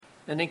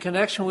And in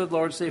connection with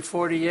Lord's Day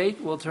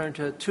 48, we'll turn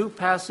to two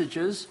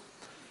passages.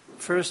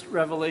 First,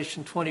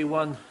 Revelation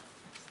 21,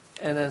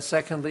 and then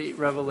secondly,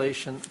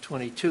 Revelation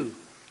 22.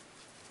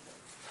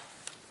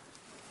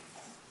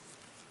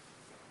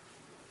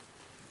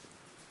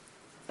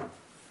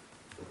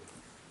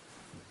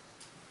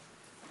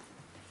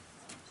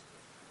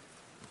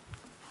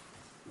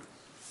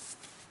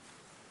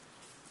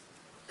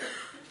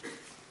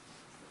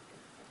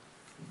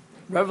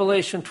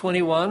 Revelation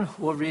 21,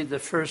 we'll read the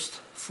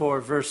first 4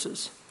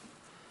 verses.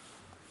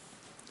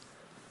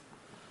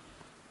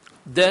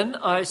 Then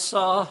I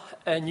saw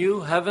a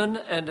new heaven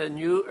and a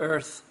new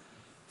earth,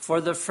 for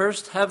the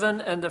first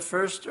heaven and the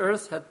first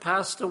earth had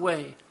passed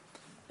away,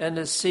 and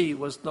the sea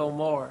was no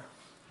more.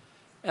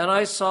 And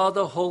I saw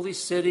the holy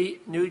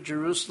city, New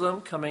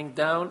Jerusalem, coming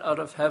down out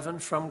of heaven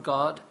from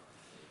God,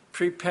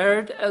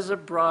 prepared as a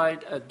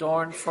bride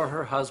adorned for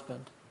her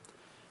husband.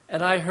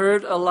 And I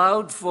heard a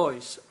loud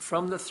voice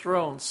from the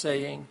throne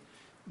saying,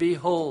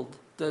 Behold,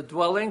 the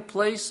dwelling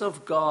place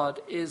of God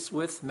is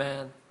with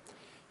man.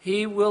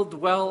 He will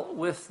dwell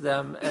with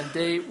them, and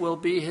they will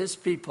be his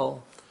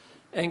people,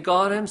 and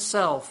God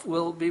himself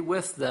will be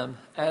with them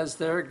as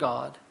their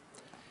God.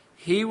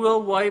 He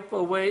will wipe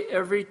away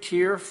every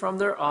tear from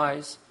their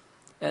eyes,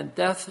 and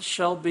death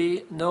shall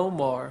be no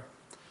more.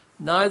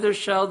 Neither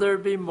shall there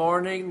be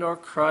mourning, nor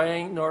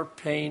crying, nor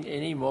pain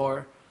any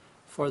more,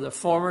 for the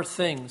former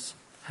things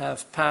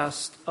have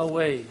passed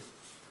away.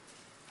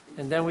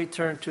 And then we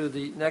turn to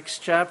the next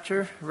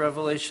chapter,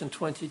 Revelation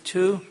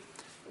 22,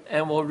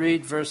 and we'll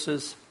read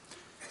verses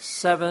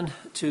 7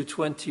 to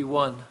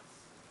 21.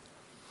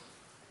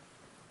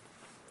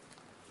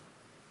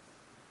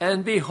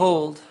 And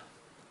behold,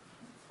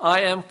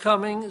 I am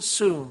coming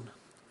soon.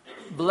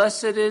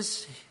 Blessed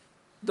is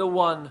the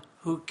one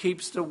who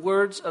keeps the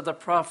words of the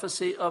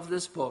prophecy of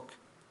this book.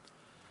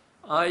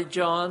 I,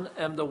 John,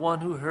 am the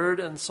one who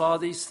heard and saw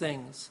these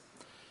things.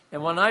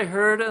 And when I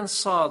heard and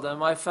saw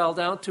them, I fell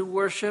down to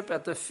worship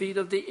at the feet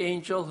of the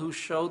angel who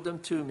showed them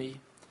to me.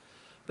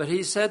 But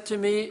he said to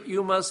me,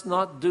 You must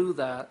not do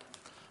that.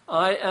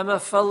 I am a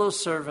fellow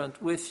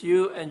servant with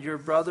you and your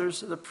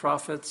brothers, the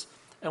prophets,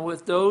 and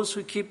with those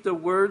who keep the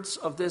words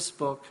of this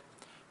book.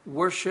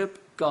 Worship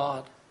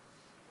God.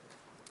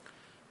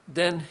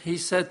 Then he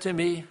said to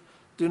me,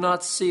 Do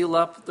not seal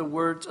up the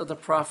words of the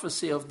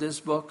prophecy of this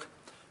book,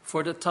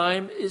 for the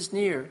time is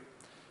near.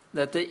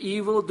 Let the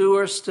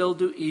evildoer still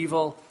do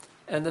evil,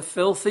 and the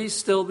filthy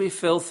still be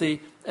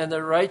filthy, and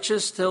the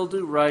righteous still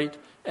do right,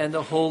 and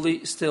the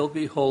holy still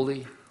be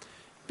holy.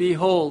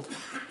 Behold,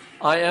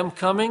 I am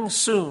coming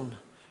soon,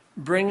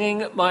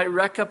 bringing my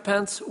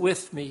recompense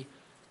with me,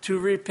 to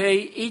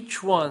repay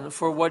each one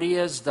for what he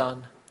has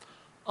done.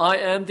 I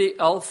am the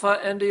Alpha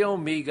and the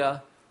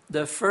Omega,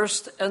 the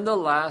first and the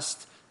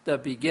last, the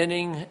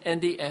beginning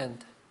and the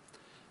end.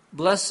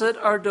 Blessed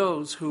are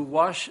those who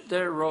wash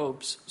their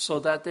robes, so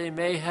that they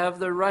may have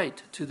the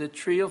right to the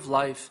tree of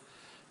life,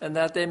 and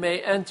that they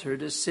may enter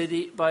the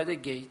city by the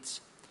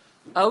gates.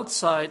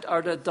 Outside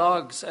are the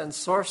dogs and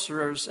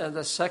sorcerers and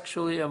the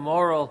sexually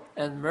immoral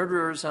and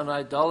murderers and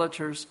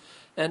idolaters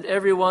and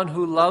everyone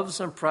who loves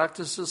and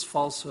practices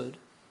falsehood.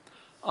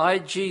 I,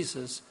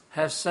 Jesus,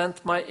 have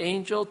sent my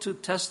angel to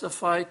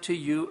testify to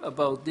you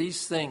about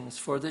these things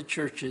for the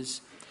churches.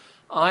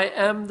 I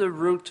am the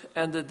root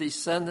and the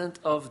descendant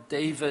of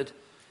David,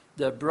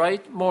 the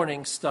bright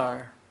morning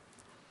star.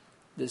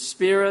 The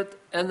Spirit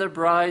and the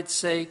bride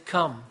say,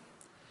 Come.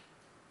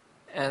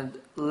 And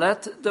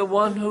let the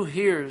one who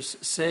hears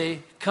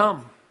say,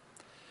 Come.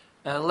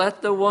 And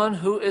let the one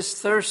who is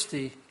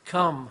thirsty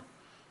come.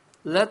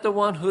 Let the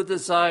one who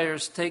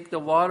desires take the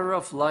water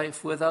of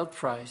life without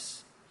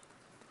price.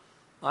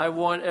 I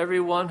warn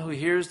everyone who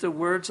hears the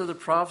words of the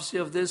prophecy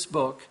of this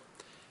book.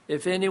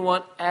 If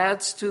anyone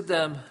adds to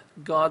them,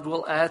 God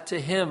will add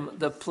to him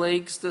the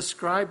plagues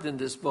described in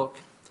this book.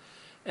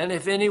 And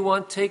if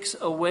anyone takes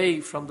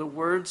away from the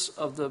words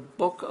of the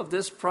book of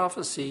this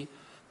prophecy,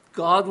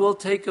 God will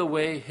take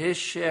away his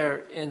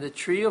share in the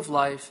tree of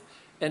life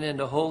and in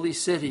the holy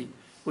city,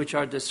 which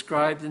are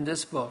described in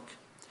this book.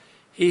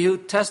 He who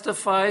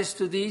testifies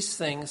to these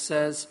things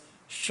says,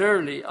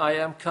 Surely I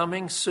am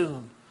coming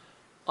soon.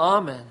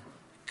 Amen.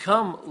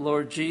 Come,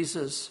 Lord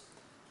Jesus.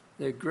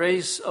 The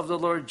grace of the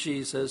Lord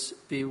Jesus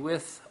be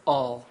with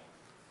all.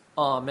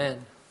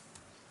 Amen.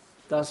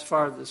 Thus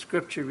far the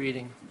scripture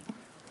reading.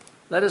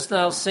 Let us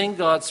now sing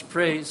God's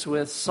praise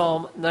with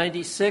Psalm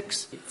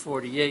 96,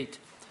 48.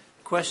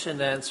 Question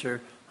and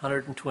answer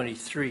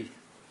 123.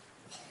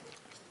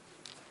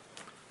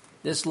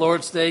 This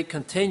Lord's Day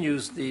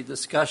continues the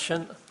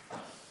discussion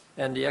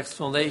and the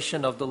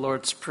explanation of the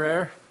Lord's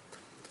Prayer.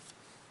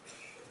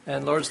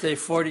 And Lord's Day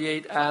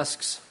 48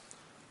 asks,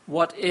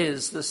 what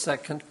is the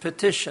second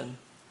petition?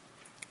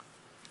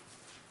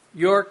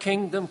 Your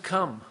kingdom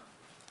come,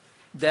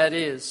 that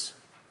is,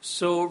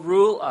 so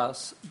rule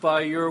us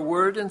by your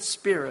word and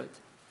spirit,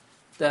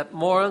 that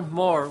more and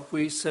more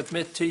we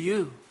submit to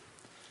you.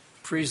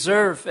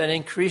 Preserve and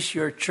increase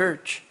your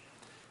church.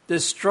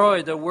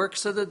 Destroy the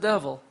works of the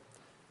devil.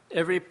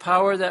 every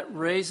power that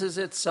raises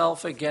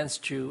itself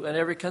against you, and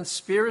every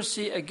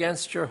conspiracy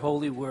against your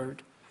holy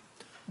word.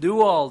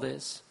 Do all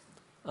this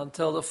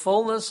until the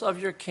fullness of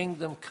your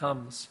kingdom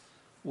comes,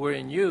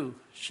 wherein you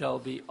shall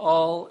be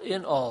all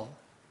in all.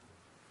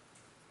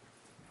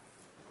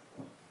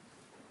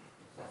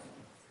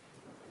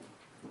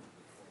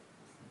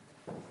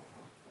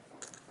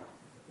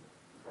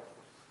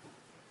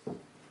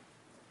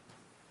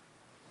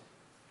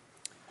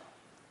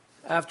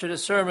 After the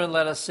sermon,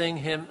 let us sing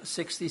hymn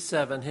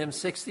 67. Hymn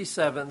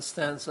 67,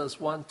 stanzas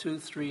 1, 2,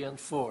 3, and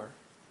 4.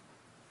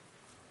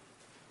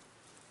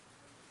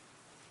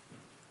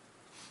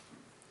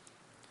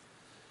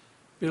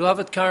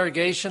 Beloved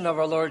congregation of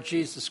our Lord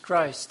Jesus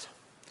Christ,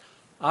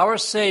 our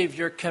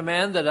Savior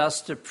commanded us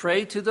to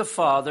pray to the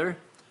Father,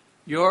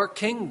 "Your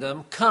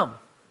kingdom come."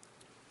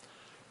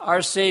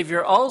 Our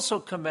Savior also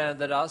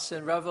commanded us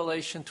in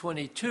Revelation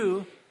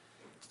 22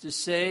 to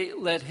say,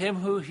 "Let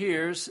him who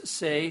hears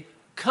say,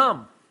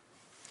 come."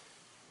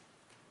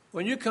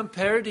 When you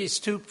compare these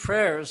two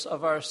prayers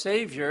of our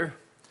Savior,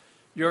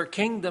 "Your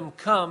kingdom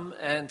come"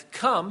 and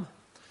 "come,"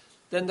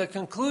 then the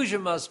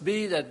conclusion must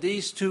be that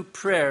these two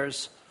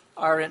prayers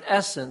are in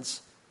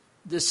essence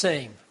the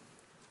same.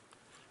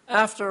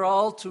 After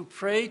all, to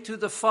pray to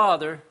the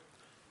Father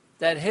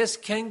that his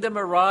kingdom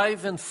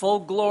arrive in full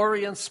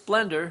glory and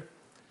splendor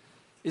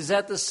is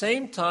at the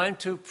same time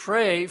to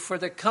pray for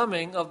the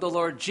coming of the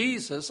Lord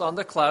Jesus on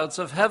the clouds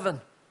of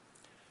heaven.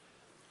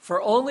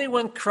 For only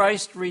when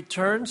Christ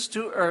returns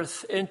to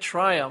earth in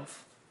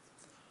triumph,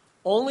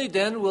 only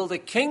then will the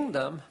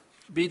kingdom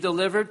be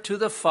delivered to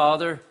the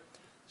Father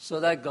so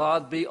that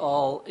God be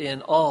all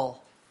in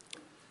all.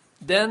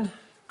 Then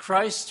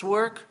Christ's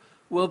work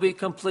will be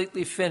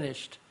completely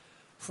finished,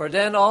 for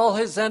then all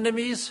his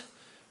enemies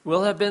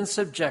will have been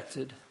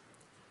subjected.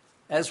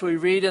 As we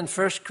read in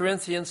 1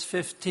 Corinthians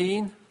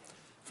 15,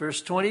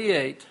 verse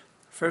 28,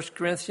 1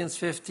 Corinthians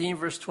 15,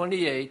 verse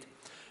 28,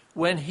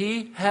 when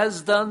he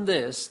has done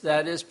this,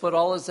 that is, put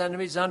all his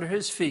enemies under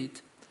his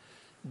feet,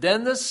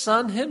 then the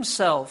Son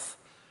himself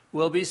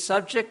will be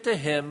subject to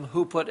him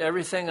who put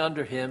everything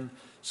under him,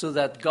 so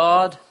that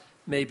God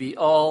may be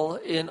all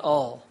in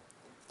all.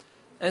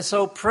 And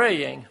so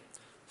praying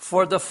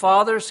for the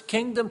Father's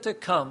kingdom to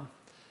come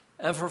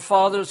and for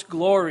Father's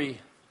glory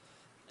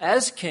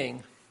as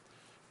King,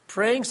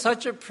 praying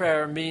such a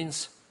prayer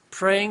means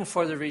praying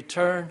for the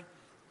return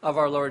of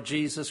our Lord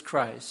Jesus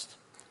Christ.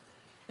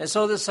 And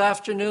so this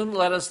afternoon,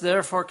 let us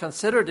therefore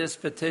consider this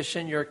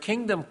petition, "Your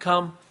kingdom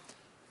come,"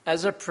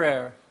 as a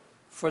prayer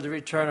for the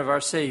return of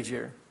our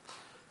Savior.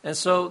 And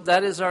so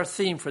that is our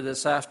theme for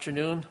this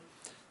afternoon.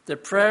 The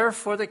prayer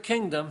for the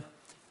kingdom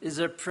is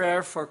a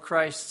prayer for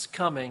Christ's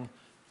coming.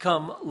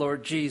 Come,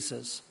 Lord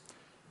Jesus.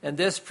 And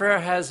this prayer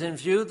has in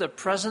view the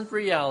present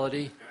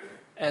reality,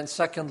 and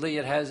secondly,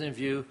 it has in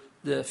view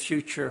the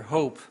future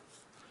hope.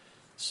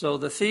 So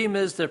the theme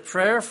is the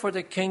prayer for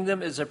the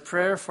kingdom is a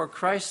prayer for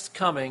Christ's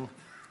coming.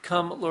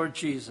 Come, Lord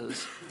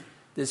Jesus.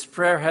 This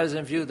prayer has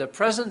in view the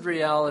present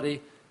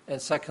reality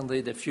and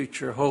secondly, the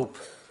future hope.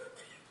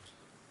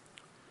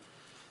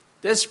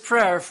 This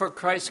prayer for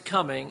Christ's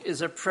coming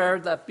is a prayer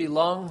that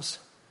belongs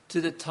to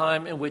the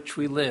time in which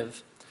we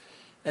live.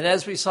 And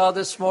as we saw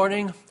this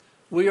morning,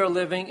 we are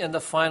living in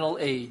the final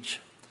age.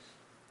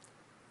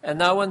 And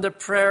now when the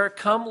prayer,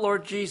 "Come,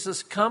 Lord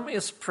Jesus, come,"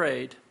 is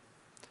prayed,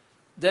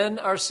 then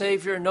our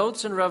Savior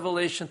notes in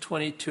Revelation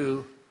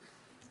 22,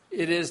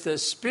 it is the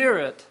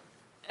Spirit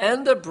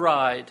and the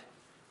bride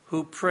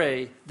who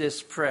pray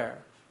this prayer.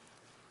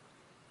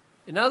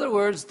 In other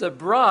words, the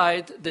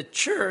bride, the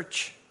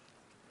church,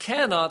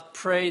 cannot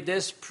pray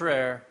this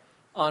prayer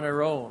on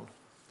her own.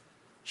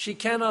 She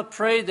cannot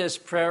pray this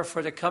prayer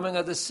for the coming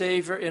of the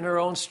Savior in her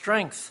own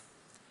strength.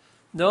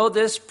 No,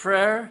 this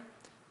prayer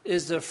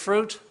is the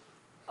fruit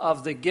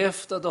of the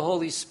gift of the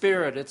Holy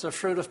Spirit. It's a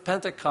fruit of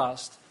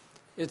Pentecost.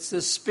 It's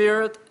the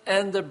Spirit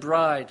and the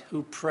bride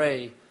who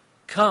pray,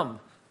 "Come,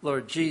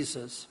 Lord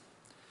Jesus."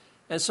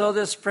 And so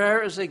this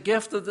prayer is a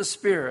gift of the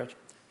Spirit.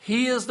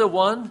 He is the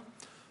one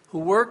who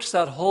works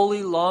that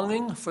holy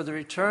longing for the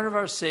return of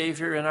our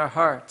Savior in our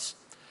hearts.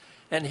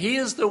 And he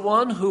is the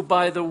one who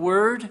by the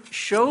Word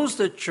shows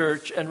the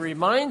church and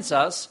reminds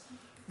us,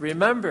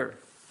 remember,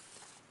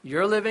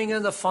 you're living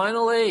in the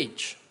final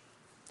age.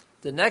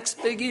 The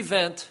next big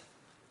event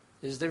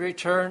is the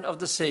return of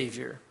the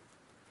Savior.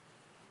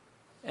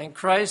 And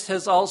Christ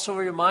has also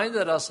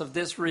reminded us of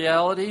this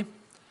reality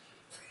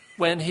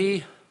when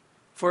he,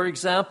 for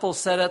example,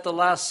 said at the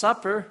Last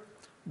Supper,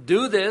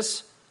 "Do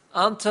this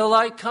until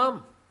I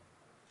come."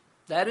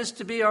 That is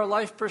to be our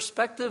life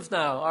perspective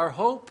now, our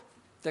hope,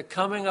 the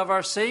coming of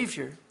our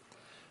Savior.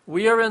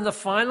 We are in the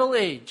final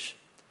age,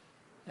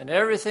 and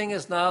everything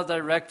is now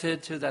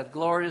directed to that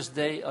glorious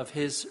day of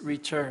his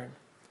return.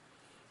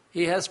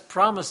 He has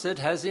promised it,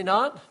 has he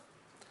not?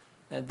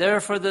 And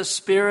therefore the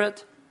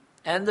Spirit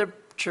and the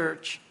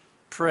church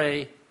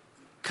pray,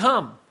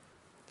 "Come."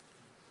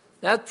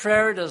 That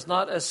prayer does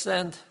not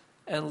ascend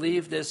and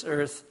leave this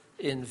earth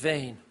in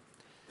vain.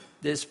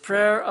 This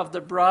prayer of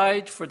the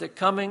bride for the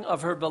coming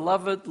of her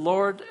beloved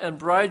Lord and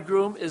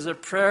bridegroom is a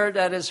prayer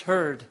that is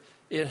heard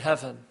in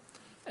heaven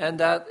and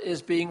that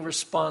is being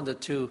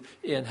responded to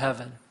in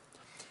heaven.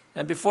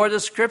 And before the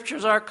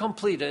scriptures are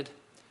completed,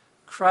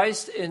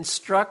 Christ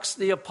instructs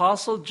the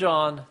Apostle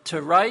John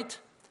to write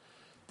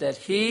that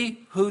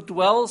he who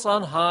dwells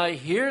on high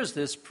hears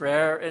this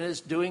prayer and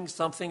is doing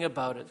something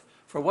about it.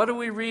 For what do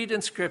we read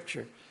in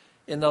Scripture?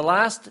 In the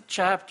last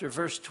chapter,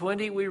 verse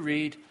 20, we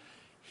read,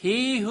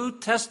 "He who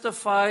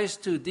testifies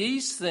to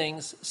these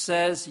things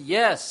says,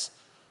 'Yes,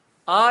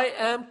 I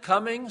am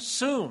coming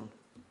soon.'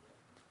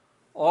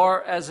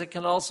 Or, as it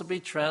can also be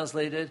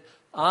translated,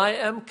 'I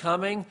am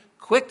coming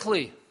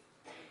quickly.'"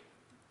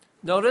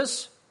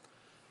 Notice,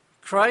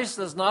 Christ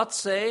does not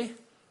say,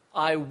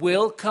 "I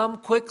will come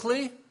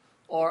quickly,"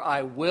 or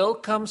 "I will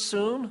come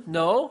soon."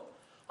 No,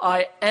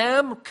 "I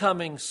am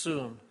coming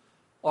soon,"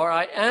 or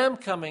 "I am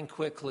coming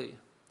quickly."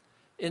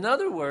 In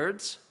other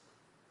words,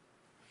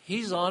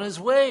 he's on his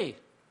way.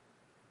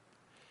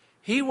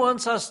 He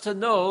wants us to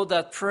know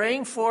that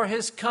praying for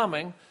his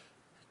coming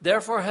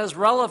therefore has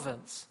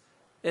relevance.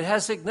 It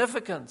has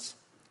significance,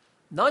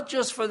 not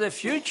just for the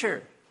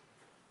future,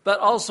 but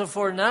also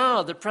for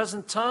now, the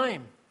present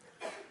time.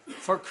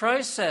 For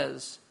Christ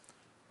says,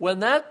 when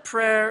that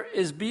prayer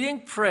is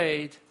being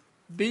prayed,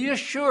 be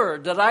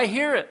assured that I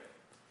hear it.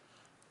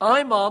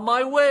 I'm on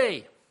my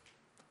way.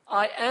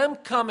 I am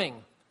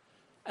coming,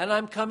 and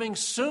I'm coming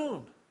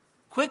soon,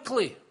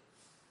 quickly.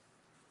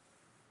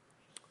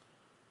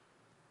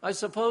 I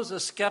suppose a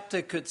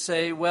skeptic could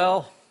say,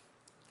 well,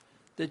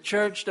 the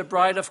church, the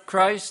bride of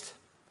Christ,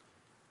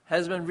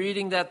 has been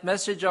reading that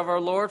message of our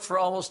Lord for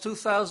almost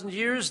 2,000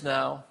 years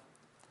now.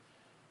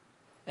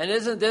 And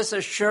isn't this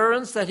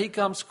assurance that he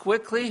comes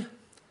quickly?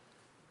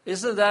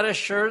 Isn't that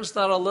assurance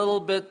not a little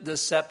bit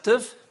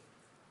deceptive?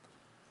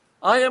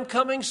 I am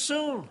coming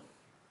soon.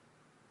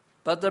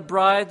 But the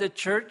bride, the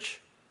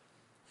church,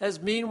 has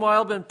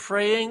meanwhile been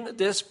praying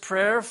this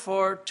prayer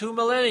for 2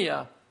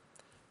 millennia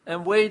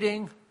and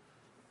waiting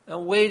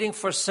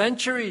for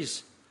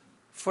centuries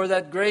for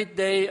that great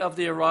day of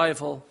the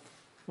arrival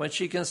when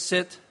she can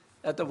sit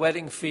at the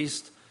wedding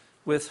feast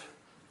with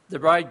the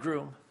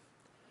bridegroom.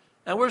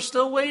 And we're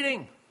still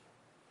waiting.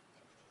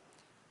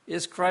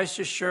 Is Christ's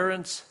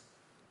assurance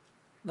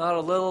not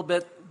a little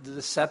bit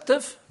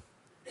deceptive?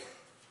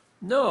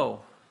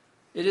 No,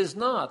 it is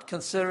not,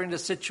 considering the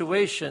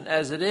situation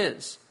as it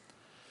is.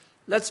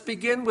 Let's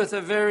begin with a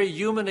very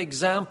human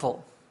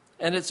example,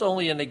 and it's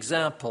only an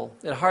example.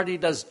 It hardly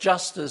does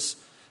justice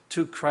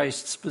to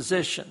Christ's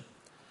position.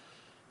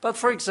 But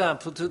for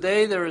example,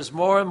 today there is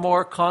more and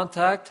more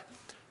contact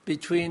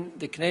between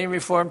the Canadian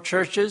Reformed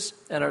churches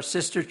and our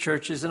sister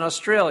churches in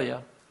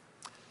Australia.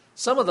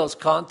 Some of those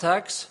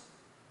contacts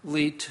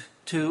lead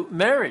to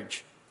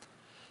marriage.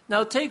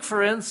 Now take,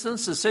 for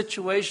instance, the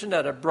situation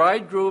that a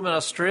bridegroom in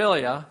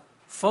Australia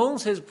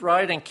phones his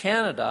bride in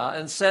Canada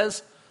and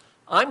says,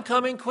 I'm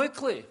coming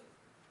quickly.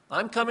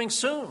 I'm coming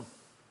soon.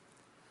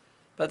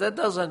 But that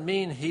doesn't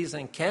mean he's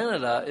in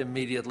Canada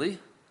immediately.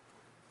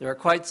 There are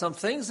quite some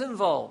things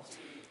involved.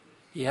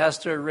 He has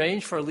to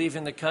arrange for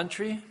leaving the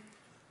country,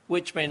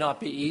 which may not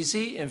be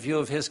easy in view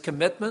of his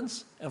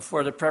commitments and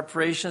for the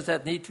preparations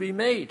that need to be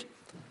made,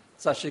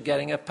 such as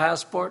getting a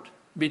passport,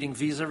 meeting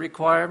visa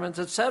requirements,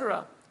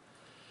 etc.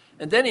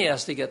 And then he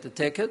has to get the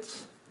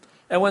tickets.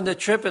 And when the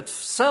trip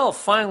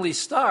itself finally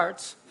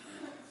starts,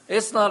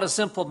 it's not a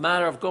simple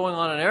matter of going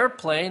on an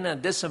airplane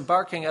and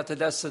disembarking at the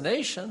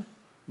destination.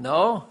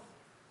 No,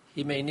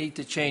 he may need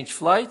to change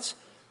flights.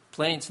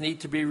 Planes need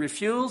to be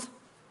refueled.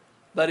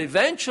 But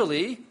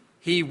eventually,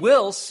 he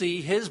will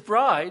see his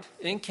bride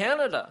in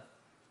Canada.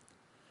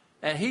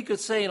 And he could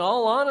say in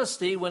all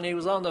honesty, when he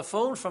was on the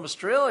phone from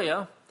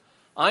Australia,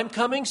 I'm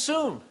coming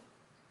soon.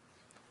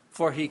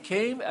 For he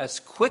came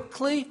as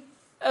quickly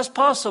as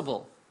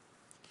possible.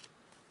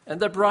 And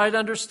the bride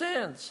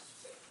understands.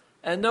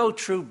 And no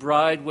true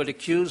bride would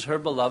accuse her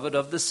beloved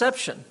of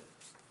deception.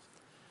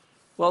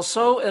 Well,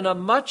 so in a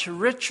much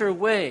richer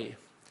way,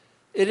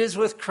 it is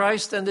with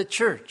Christ and the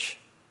church,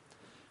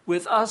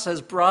 with us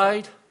as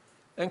bride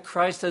and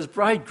Christ as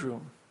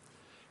bridegroom.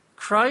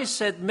 Christ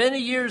said many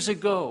years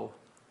ago,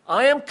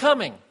 I am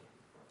coming.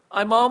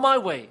 I'm on my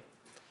way.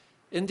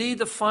 Indeed,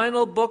 the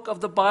final book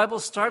of the Bible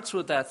starts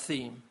with that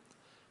theme.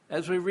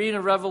 As we read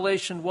in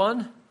Revelation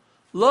 1,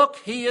 look,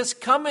 he is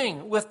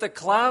coming with the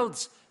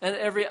clouds, and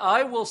every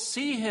eye will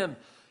see him,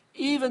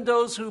 even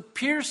those who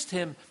pierced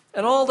him,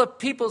 and all the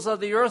peoples of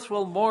the earth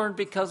will mourn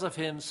because of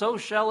him. So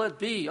shall it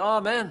be.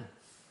 Amen.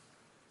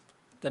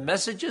 The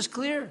message is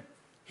clear.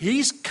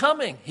 He's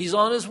coming. He's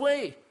on his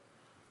way.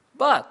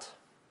 But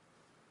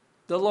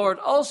the Lord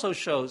also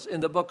shows in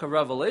the book of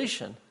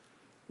Revelation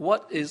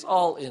what is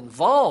all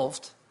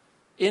involved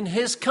in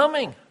his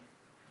coming.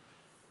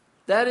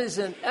 That is,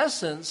 in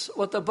essence,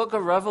 what the book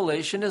of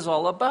Revelation is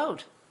all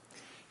about.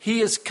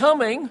 He is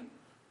coming,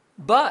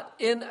 but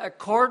in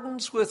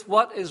accordance with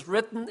what is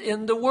written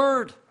in the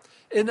Word,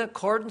 in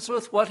accordance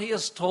with what he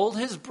has told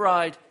his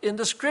bride in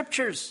the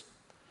Scriptures.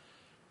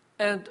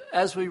 And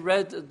as we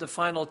read the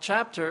final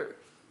chapter,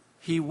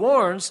 he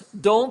warns,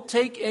 don't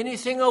take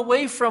anything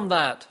away from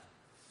that.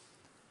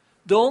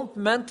 Don't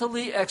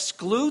mentally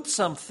exclude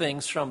some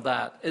things from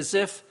that as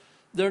if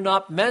they're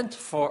not meant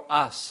for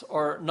us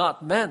or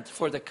not meant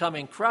for the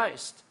coming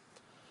Christ.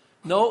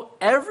 No,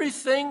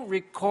 everything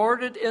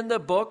recorded in the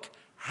book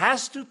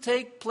has to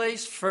take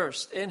place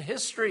first in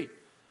history,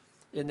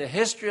 in the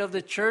history of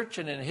the church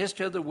and in the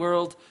history of the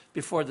world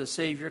before the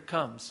Savior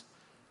comes.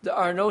 There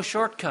are no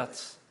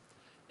shortcuts.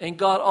 And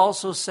God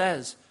also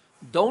says,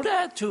 don't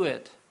add to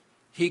it.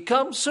 He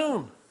comes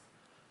soon.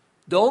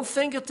 Don't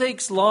think it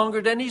takes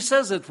longer than he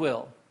says it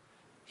will.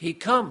 He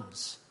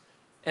comes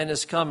and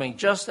is coming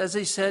just as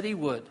he said he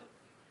would.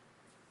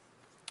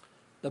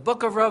 The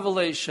book of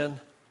Revelation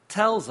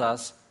tells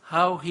us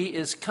how he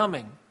is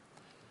coming.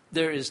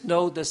 There is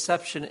no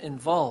deception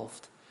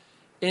involved.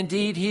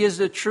 Indeed, he is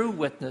the true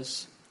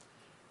witness.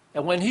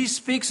 And when he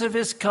speaks of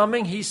his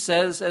coming, he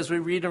says, as we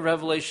read in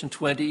Revelation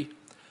 20,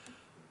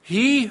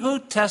 he who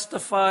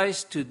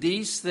testifies to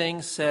these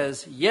things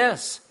says,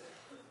 yes,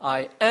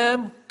 I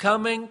am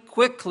coming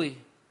quickly.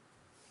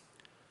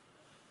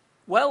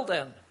 Well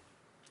then,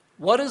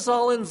 what is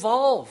all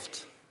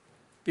involved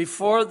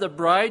before the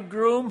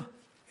bridegroom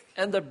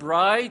and the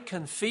bride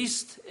can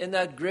feast in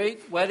that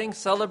great wedding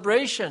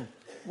celebration?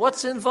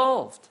 What's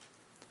involved?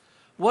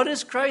 What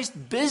is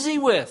Christ busy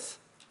with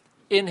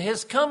in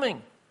his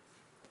coming?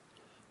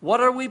 What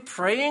are we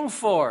praying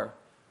for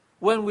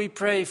when we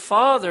pray,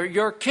 Father,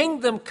 your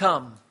kingdom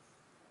come?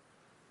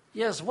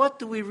 Yes, what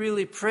do we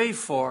really pray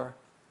for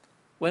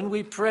when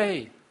we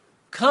pray,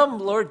 come,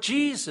 Lord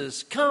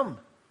Jesus, come?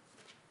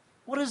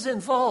 What is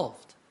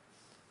involved?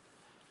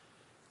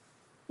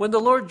 When the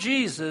Lord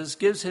Jesus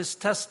gives his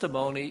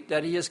testimony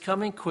that he is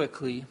coming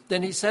quickly,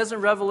 then he says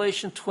in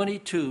Revelation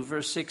 22,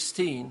 verse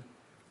 16,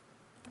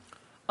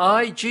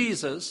 I,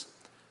 Jesus,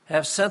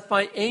 have sent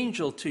my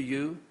angel to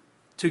you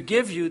to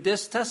give you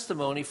this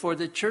testimony for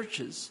the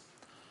churches.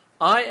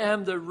 I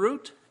am the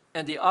root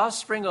and the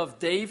offspring of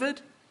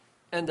David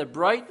and the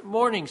bright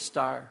morning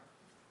star.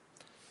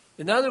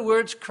 In other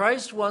words,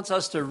 Christ wants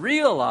us to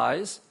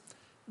realize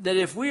that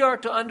if we are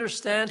to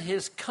understand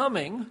his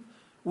coming,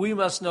 we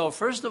must know,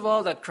 first of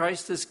all, that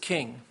Christ is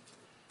king.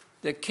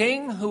 The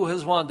king who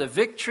has won the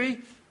victory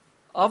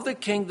of the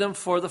kingdom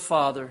for the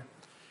Father.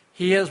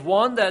 He has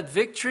won that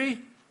victory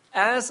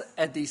as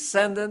a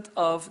descendant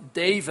of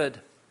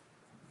David.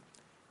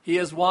 He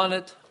has won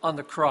it on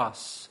the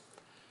cross.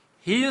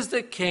 He is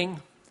the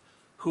king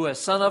who, as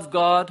Son of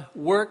God,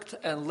 worked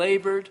and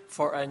labored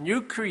for a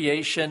new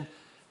creation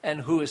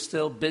and who is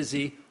still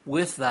busy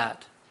with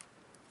that.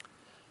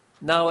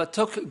 Now, it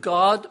took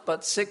God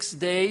but 6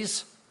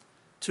 days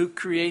to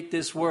create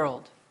this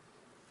world.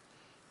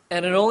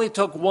 And it only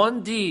took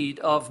one deed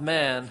of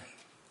man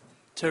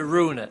to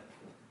ruin it.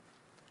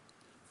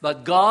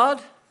 But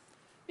God,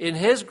 in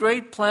his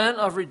great plan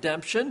of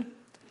redemption,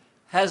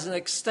 has an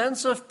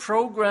extensive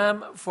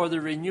program for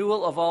the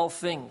renewal of all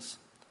things.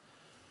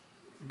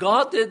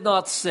 God did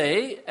not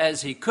say,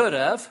 as he could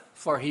have,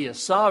 for he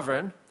is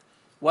sovereign,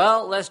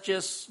 well, let's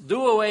just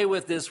do away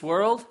with this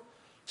world,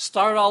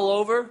 start all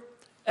over,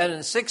 and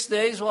in 6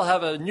 days we'll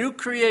have a new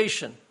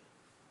creation.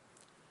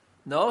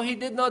 No, he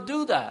did not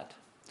do that,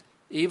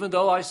 even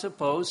though I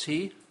suppose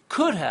he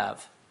could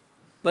have.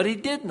 But he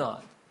did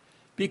not,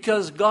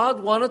 because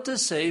God wanted to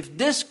save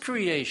this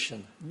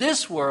creation,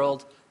 this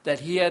world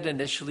that he had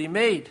initially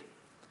made.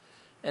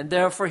 And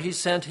therefore he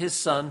sent his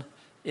Son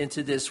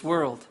into this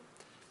world.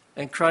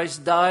 And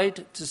Christ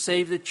died to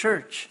save the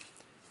church.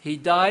 He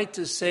died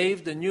to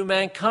save the new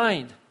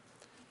mankind.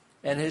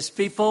 And his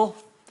people,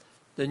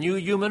 the new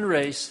human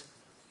race,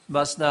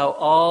 must now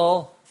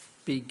all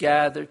be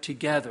gathered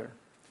together.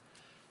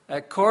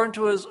 According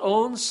to his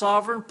own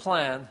sovereign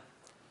plan,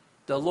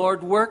 the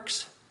Lord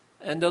works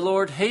and the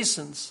Lord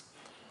hastens.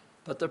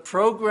 But the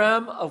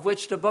program of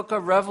which the book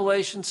of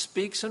Revelation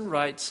speaks and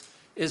writes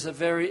is a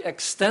very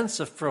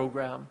extensive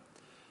program.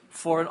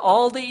 For in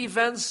all the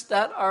events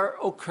that are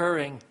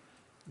occurring,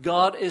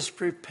 God is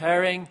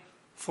preparing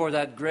for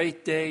that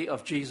great day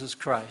of Jesus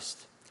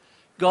Christ.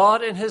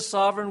 God, in his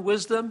sovereign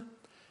wisdom,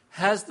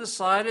 has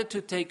decided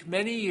to take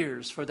many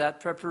years for that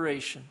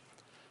preparation.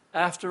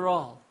 After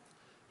all,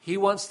 he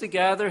wants to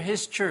gather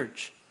his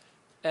church,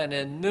 an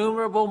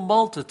innumerable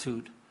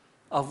multitude,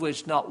 of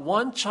which not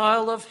one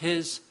child of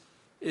his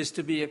is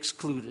to be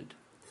excluded.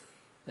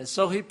 And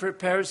so he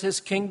prepares his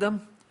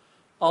kingdom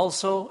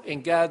also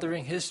in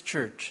gathering his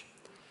church.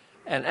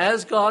 And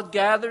as God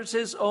gathers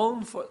his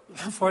own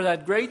for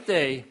that great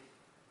day,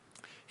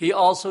 he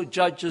also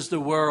judges the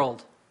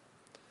world,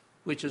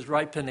 which is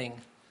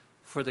ripening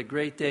for the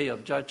great day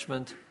of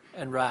judgment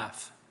and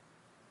wrath.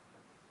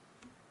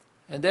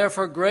 And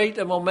therefore great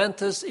and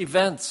momentous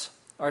events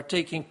are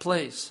taking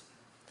place.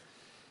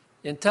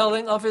 In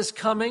telling of his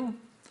coming,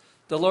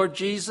 the Lord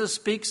Jesus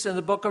speaks in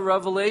the book of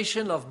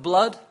Revelation of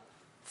blood,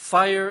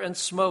 fire, and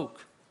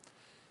smoke.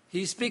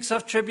 He speaks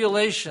of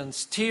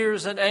tribulations,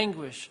 tears, and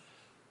anguish,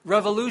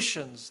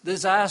 revolutions,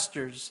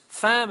 disasters,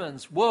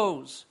 famines,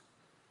 woes.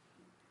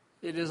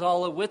 It is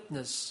all a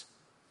witness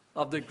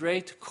of the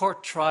great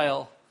court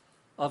trial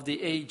of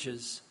the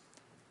ages,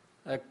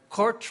 a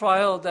court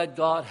trial that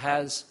God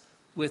has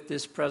with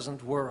this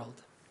present world.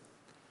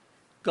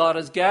 God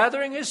is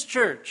gathering his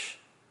church,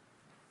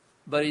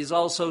 but he's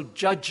also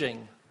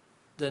judging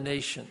the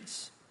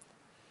nations,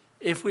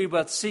 if we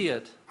but see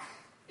it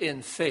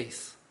in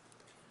faith.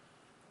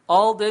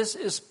 All this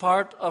is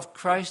part of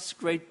Christ's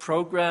great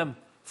program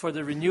for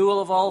the renewal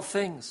of all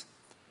things.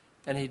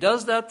 And he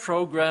does that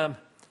program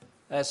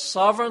as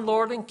sovereign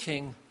Lord and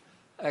King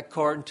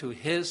according to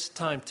his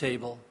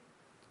timetable.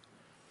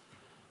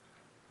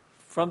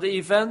 From the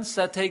events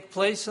that take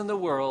place in the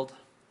world,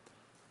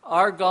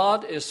 our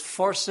God is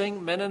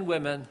forcing men and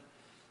women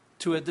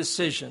to a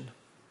decision.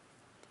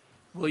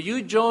 Will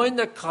you join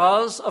the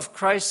cause of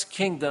Christ's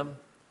kingdom,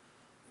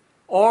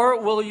 or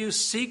will you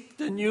seek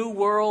the new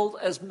world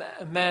as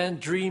man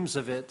dreams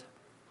of it?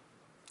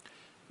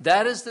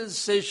 That is the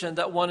decision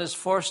that one is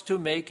forced to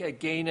make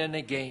again and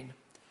again.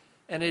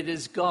 And it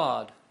is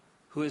God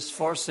who is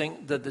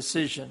forcing the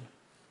decision.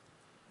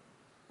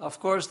 Of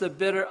course, the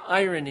bitter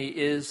irony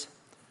is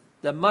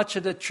that much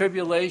of the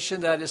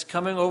tribulation that is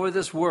coming over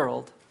this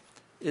world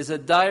is a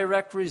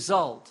direct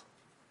result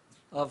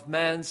of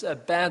man's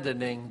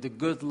abandoning the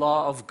good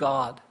law of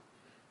God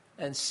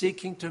and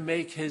seeking to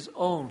make his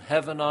own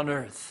heaven on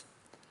earth.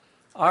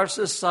 Our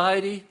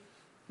society,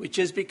 which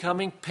is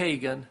becoming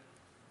pagan,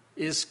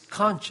 is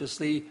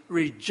consciously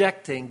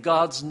rejecting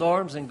God's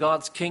norms and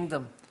God's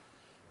kingdom,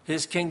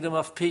 his kingdom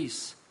of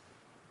peace.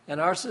 And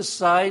our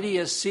society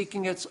is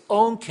seeking its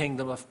own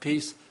kingdom of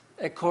peace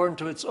according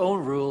to its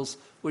own rules,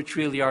 which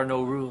really are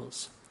no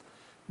rules.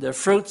 The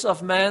fruits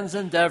of man's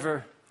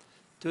endeavor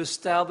to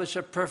establish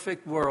a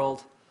perfect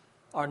world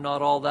are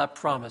not all that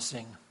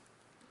promising.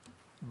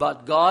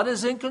 But God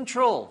is in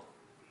control.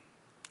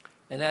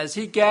 And as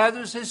he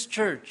gathers his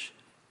church,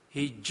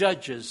 he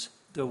judges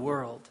the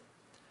world.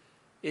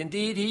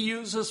 Indeed, he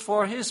uses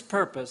for his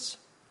purpose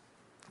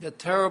the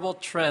terrible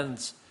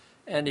trends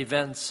and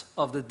events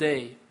of the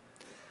day.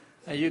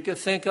 And you can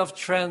think of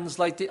trends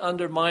like the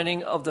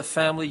undermining of the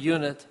family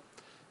unit,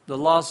 the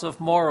loss of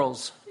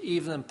morals,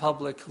 even in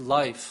public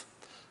life,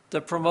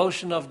 the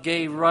promotion of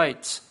gay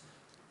rights,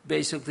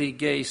 basically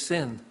gay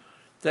sin,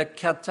 the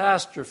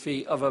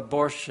catastrophe of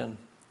abortion,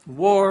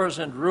 wars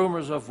and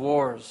rumors of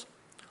wars.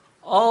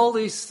 All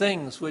these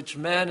things which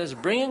man is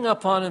bringing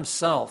upon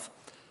himself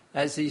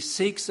as he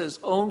seeks his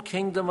own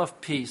kingdom of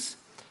peace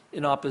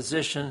in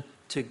opposition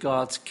to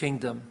God's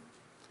kingdom.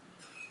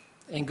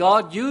 And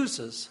God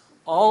uses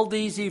all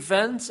these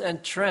events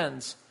and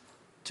trends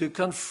to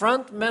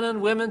confront men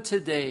and women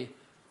today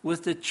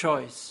with the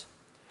choice.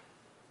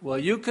 Will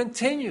you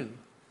continue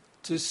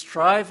to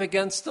strive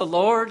against the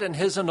Lord and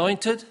his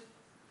anointed,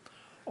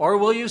 or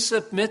will you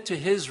submit to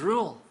his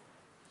rule?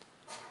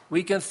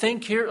 We can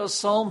think here of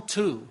Psalm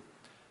 2.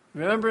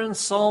 Remember in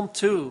Psalm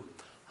 2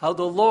 how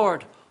the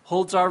Lord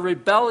holds our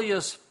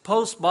rebellious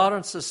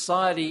postmodern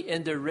society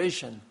in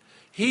derision.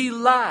 He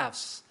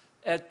laughs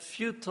at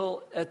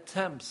futile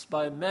attempts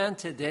by man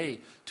today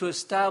to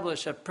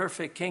establish a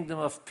perfect kingdom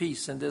of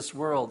peace in this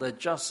world, a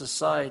just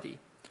society.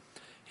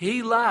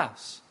 He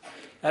laughs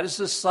at a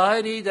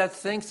society that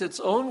thinks its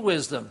own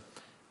wisdom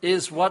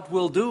is what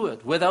will do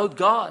it without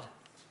God.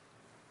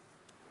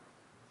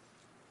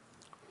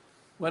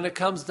 When it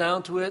comes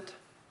down to it,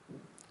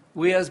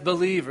 we as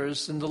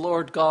believers in the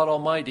Lord God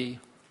Almighty,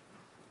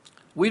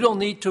 we don't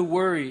need to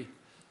worry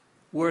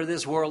where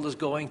this world is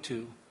going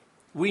to.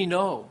 We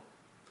know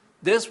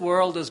this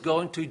world is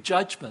going to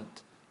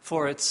judgment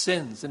for its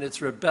sins and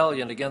its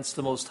rebellion against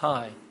the Most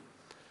High.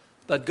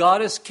 But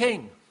God is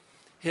king.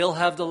 He'll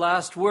have the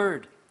last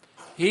word.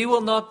 He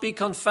will not be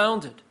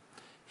confounded.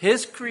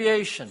 His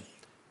creation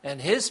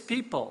and his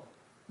people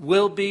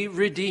will be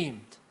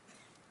redeemed.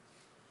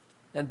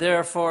 And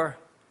therefore,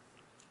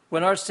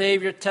 when our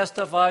Savior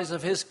testifies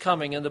of his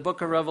coming in the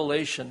book of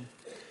Revelation,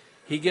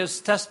 he gives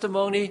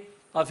testimony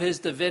of his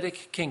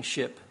Davidic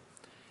kingship.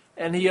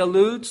 And he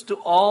alludes to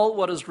all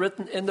what is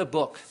written in the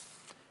book.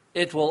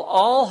 It will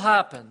all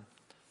happen.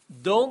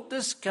 Don't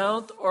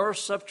discount or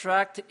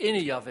subtract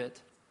any of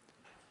it.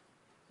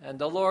 And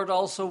the Lord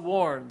also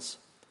warns,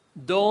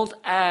 don't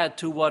add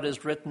to what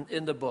is written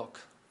in the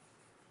book.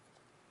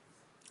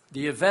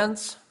 The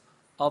events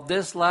of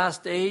this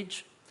last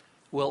age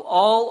will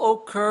all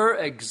occur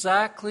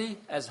exactly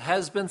as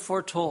has been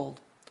foretold.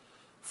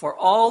 For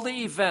all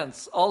the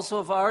events also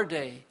of our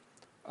day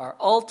are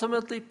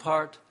ultimately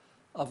part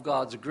of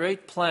God's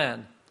great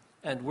plan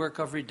and work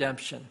of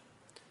redemption.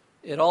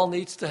 It all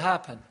needs to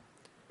happen.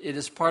 It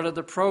is part of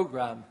the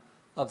program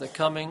of the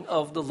coming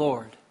of the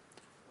Lord.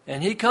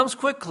 And he comes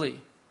quickly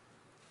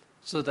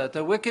so that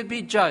the wicked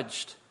be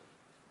judged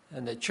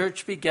and the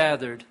church be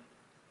gathered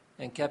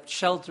and kept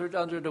sheltered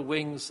under the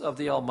wings of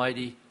the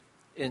Almighty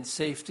in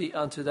safety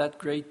unto that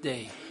great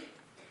day.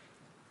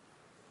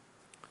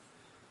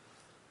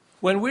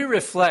 When we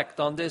reflect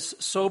on this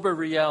sober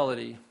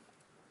reality,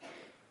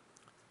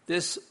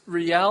 this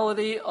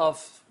reality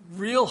of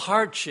real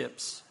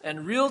hardships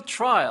and real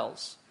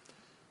trials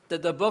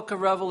that the book of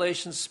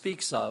Revelation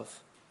speaks of,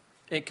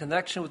 in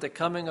connection with the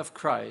coming of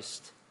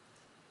Christ,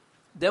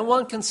 then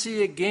one can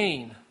see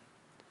again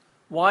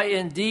why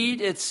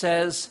indeed it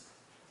says,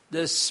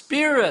 the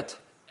Spirit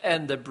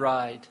and the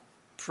bride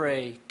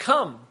pray,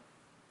 come.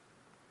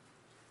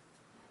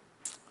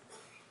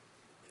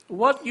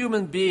 What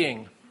human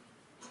being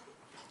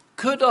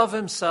could of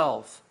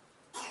himself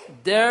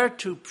dare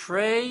to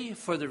pray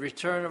for the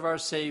return of our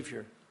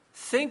Savior?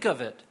 Think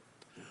of it.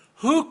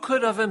 Who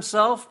could of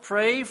himself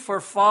pray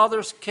for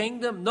Father's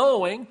kingdom,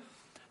 knowing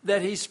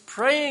that he's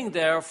praying,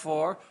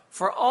 therefore,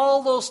 for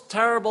all those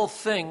terrible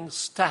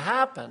things to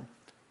happen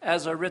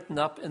as are written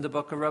up in the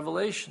book of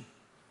Revelation?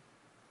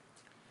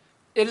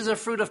 It is a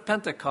fruit of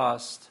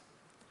Pentecost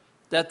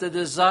that the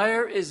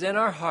desire is in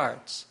our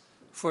hearts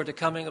for the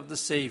coming of the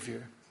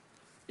Savior.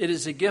 It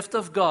is a gift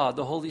of God,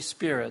 the Holy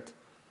Spirit,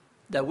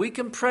 that we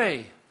can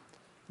pray,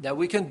 that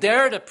we can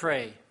dare to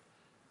pray.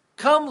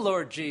 Come,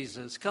 Lord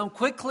Jesus, come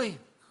quickly.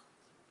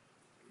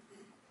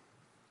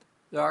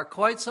 There are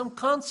quite some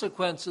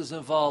consequences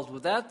involved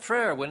with that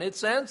prayer when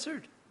it's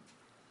answered.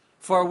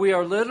 For we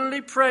are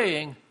literally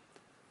praying,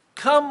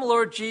 come,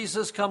 Lord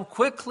Jesus, come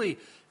quickly,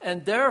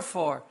 and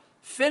therefore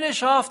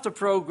finish off the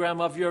program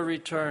of your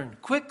return.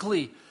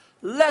 Quickly,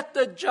 let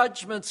the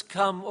judgments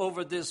come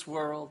over this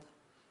world.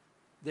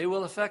 They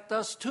will affect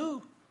us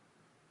too,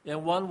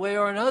 in one way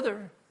or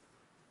another.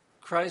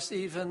 Christ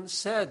even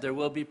said there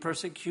will be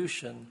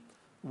persecution,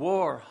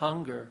 war,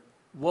 hunger,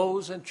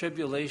 woes and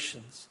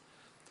tribulations.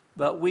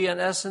 But we in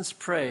essence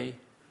pray,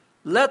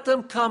 let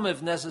them come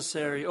if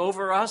necessary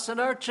over us and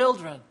our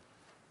children.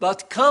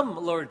 But come,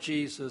 Lord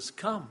Jesus,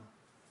 come.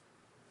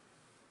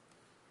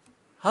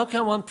 How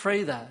can one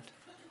pray that?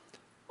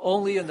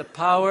 Only in the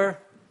power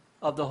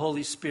of the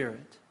Holy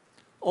Spirit.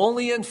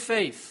 Only in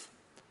faith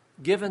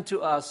given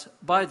to us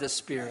by the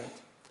Spirit.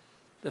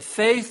 The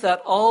faith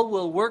that all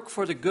will work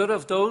for the good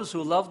of those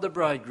who love the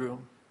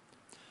bridegroom.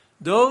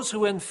 Those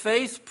who in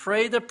faith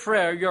pray the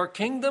prayer, your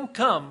kingdom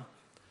come,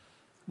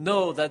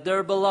 know that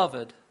their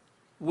beloved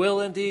will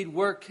indeed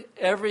work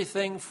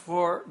everything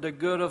for the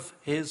good of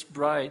his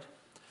bride.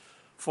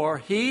 For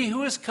he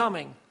who is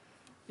coming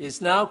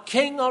is now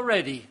king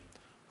already,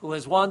 who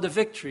has won the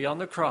victory on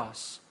the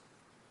cross.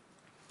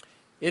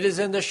 It is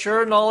in the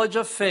sure knowledge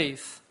of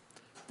faith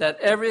that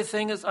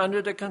everything is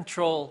under the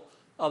control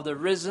of the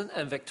risen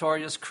and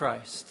victorious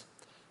Christ,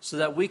 so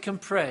that we can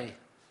pray,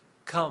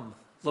 come,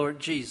 Lord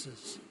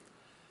Jesus.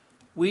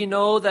 We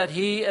know that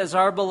he, as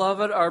our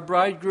beloved, our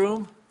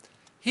bridegroom,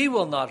 he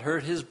will not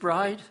hurt his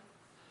bride.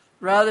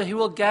 Rather, he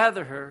will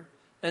gather her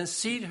and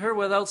seat her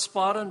without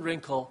spot and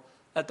wrinkle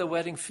at the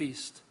wedding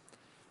feast.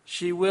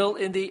 She will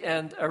in the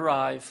end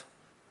arrive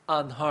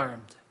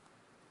unharmed.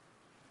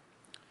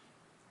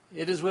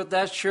 It is with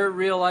that sure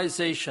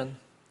realization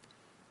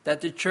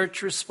that the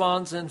church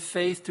responds in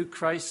faith to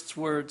Christ's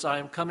words, I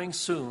am coming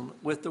soon,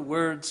 with the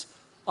words,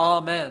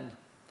 Amen.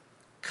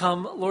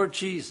 Come, Lord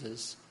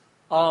Jesus.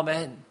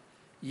 Amen.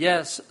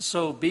 Yes,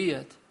 so be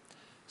it.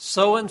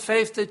 So in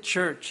faith the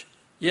church,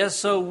 yes,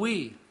 so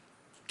we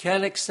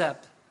can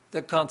accept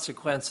the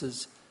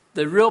consequences,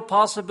 the real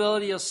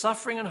possibility of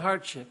suffering and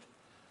hardship.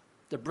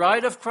 The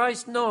bride of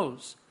Christ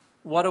knows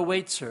what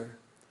awaits her.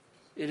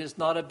 It is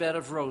not a bed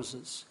of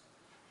roses.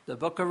 The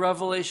book of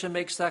Revelation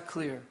makes that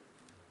clear.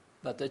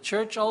 But the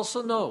church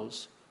also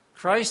knows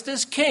Christ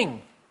is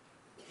king.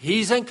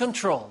 He's in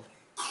control.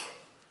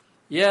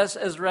 Yes,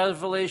 as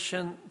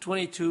Revelation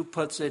 22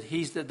 puts it,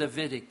 he's the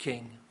Davidic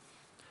king.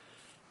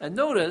 And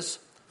notice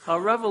how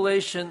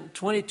Revelation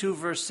 22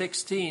 verse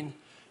 16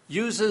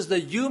 uses the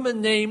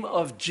human name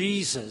of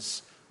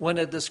Jesus when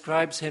it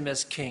describes him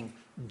as king.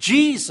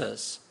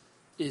 Jesus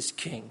is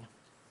king.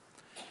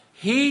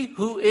 He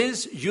who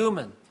is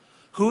human,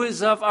 who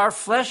is of our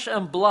flesh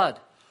and blood,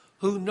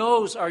 who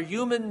knows our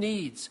human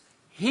needs,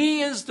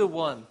 he is the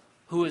one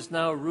who is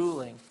now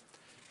ruling.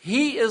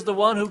 He is the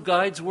one who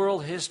guides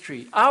world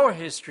history,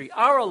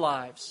 our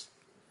lives.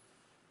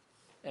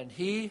 And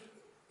he,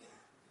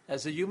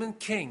 as a human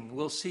king,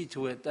 will see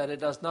to it that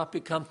it does not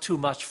become too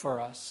much for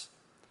us.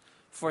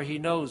 For he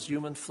knows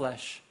human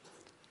flesh.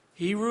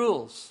 He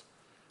rules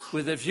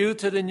with a view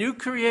to the new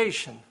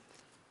creation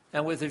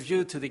and with a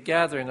view to the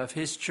gathering of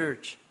his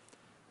church.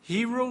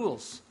 He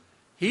rules.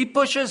 He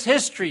pushes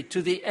history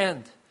to the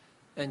end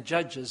and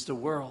judges the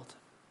world.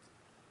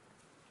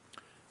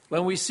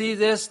 When we see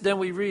this, then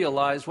we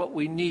realize what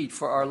we need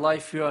for our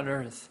life here on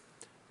earth.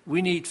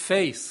 We need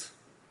faith,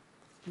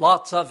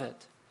 lots of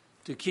it,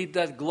 to keep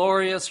that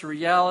glorious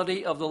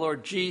reality of the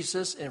Lord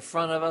Jesus in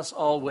front of us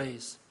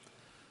always.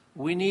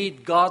 We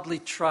need godly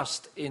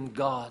trust in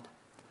God.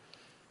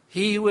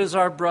 He who is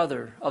our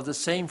brother of the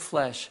same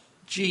flesh,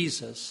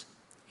 Jesus,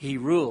 he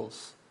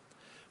rules.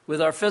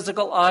 With our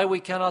physical eye,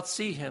 we cannot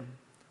see him.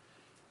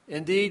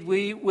 Indeed,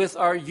 we, with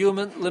our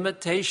human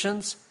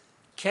limitations,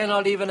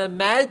 cannot even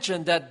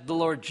imagine that the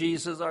Lord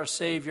Jesus, our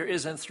Savior,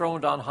 is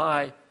enthroned on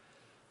high,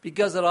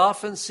 because it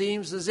often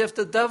seems as if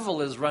the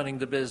devil is running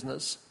the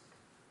business.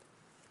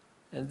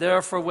 And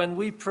therefore, when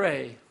we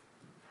pray,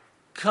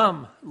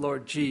 come,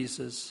 Lord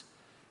Jesus,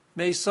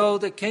 may so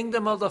the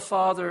kingdom of the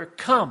Father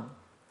come.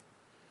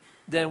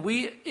 then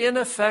we in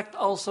effect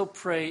also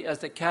pray, as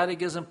the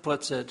Catechism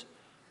puts it,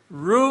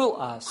 rule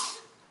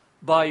us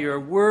by your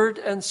word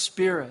and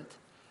spirit,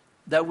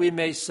 that we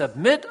may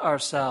submit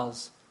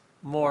ourselves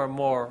more and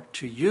more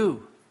to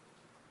you.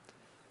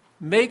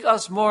 Make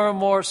us more and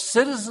more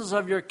citizens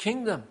of your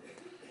kingdom,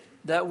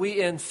 that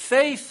we in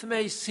faith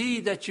may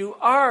see that you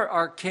are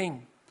our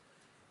King,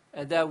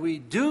 and that we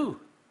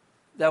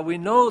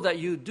know that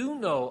you do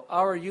know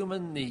our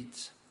human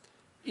needs,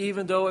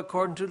 even though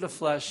according to the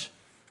flesh,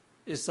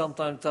 it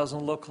sometimes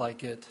doesn't look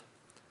like it.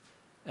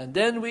 And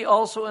then we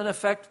also in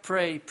effect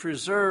pray,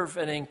 preserve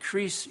and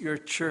increase your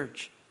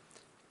church.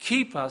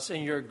 Keep us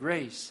in your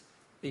grace,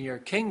 in your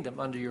kingdom,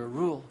 under your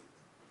rule.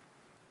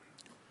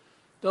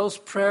 Those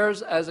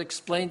prayers, as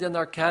explained in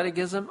our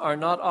catechism, are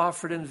not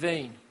offered in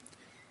vain.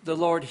 The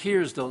Lord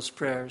hears those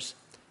prayers.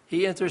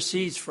 He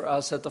intercedes for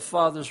us at the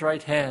Father's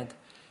right hand.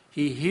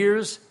 He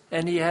hears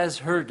and he has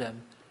heard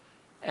them.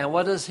 And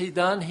what has he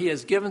done? He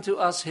has given to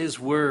us his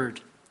word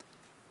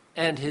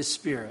and his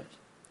spirit.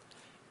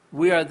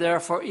 We are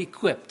therefore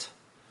equipped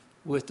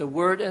with the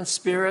word and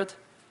spirit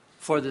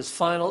for this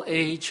final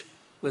age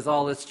with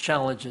all its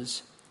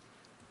challenges.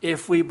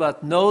 If we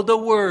but know the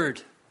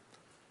word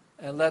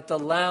and let the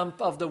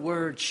lamp of the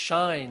word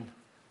shine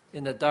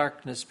in the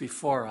darkness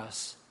before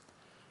us.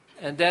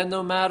 And then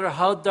no matter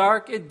how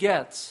dark it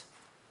gets,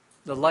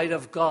 the light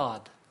of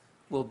God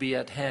will be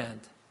at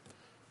hand.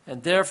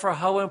 And therefore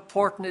how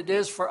important it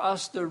is for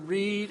us to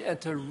read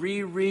and to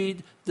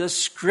reread the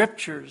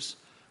Scriptures.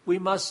 We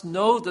must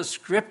know the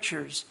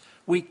Scriptures.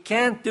 We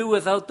can't do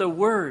without the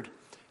Word.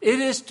 It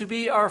is to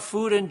be our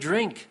food and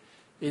drink.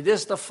 It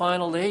is the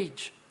final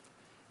age.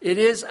 It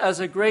is as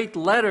a great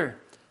letter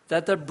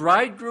that the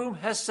bridegroom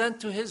has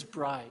sent to his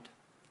bride.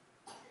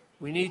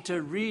 We need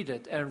to read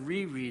it and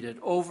reread it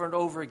over and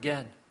over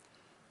again.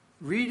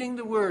 Reading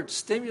the Word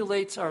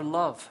stimulates our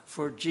love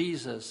for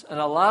Jesus and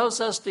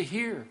allows us to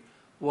hear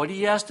what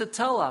he has to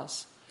tell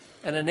us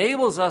and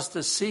enables us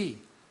to see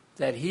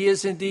that he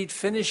is indeed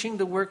finishing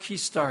the work he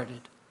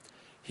started.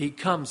 He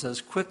comes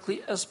as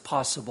quickly as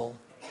possible.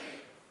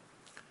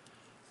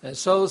 And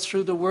so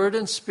through the Word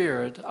and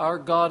Spirit, our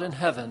God in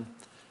heaven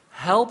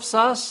helps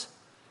us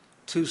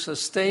to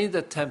sustain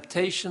the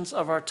temptations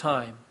of our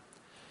time.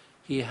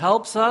 He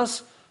helps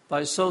us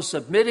by so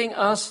submitting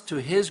us to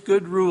his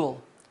good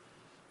rule.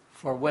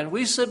 For when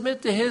we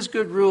submit to his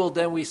good rule,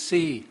 then we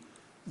see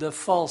the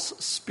false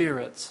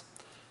spirits,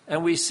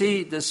 and we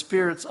see the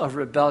spirits of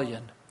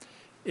rebellion.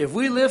 If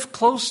we live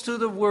close to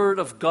the Word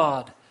of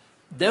God,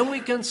 then we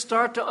can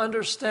start to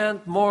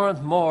understand more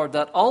and more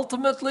that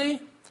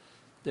ultimately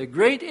the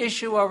great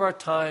issue of our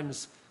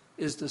times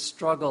is the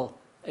struggle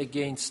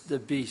against the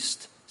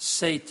beast,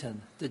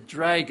 Satan, the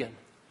dragon,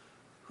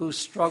 who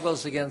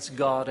struggles against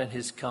God and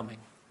his coming.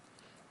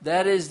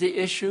 That is the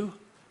issue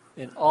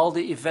in all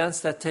the events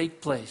that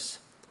take place.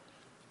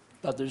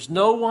 But there's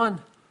no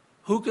one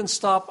who can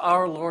stop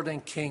our Lord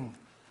and King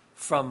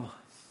from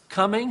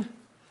coming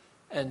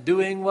and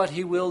doing what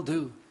he will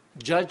do,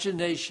 judge the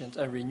nations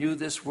and renew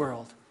this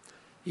world.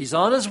 He's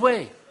on his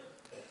way.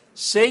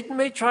 Satan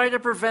may try to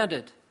prevent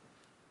it,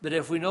 but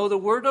if we know the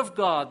Word of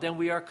God, then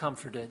we are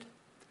comforted.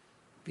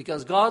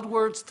 Because God's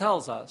Word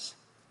tells us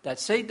that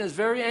Satan is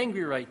very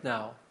angry right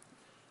now.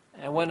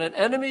 And when an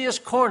enemy is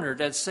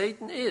cornered, as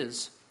Satan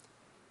is,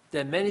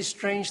 then many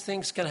strange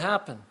things can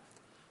happen.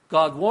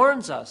 God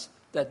warns us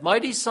that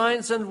mighty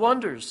signs and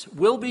wonders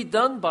will be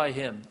done by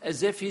him,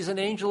 as if he's an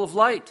angel of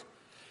light.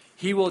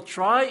 He will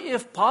try,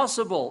 if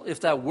possible, if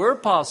that were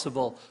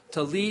possible,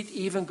 to lead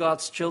even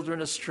God's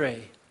children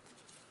astray.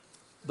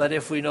 But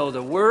if we know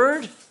the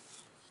Word,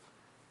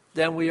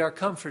 then we are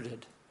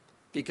comforted,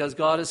 because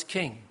God is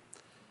King.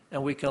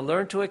 And we can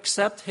learn to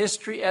accept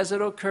history as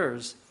it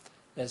occurs,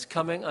 as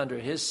coming under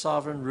his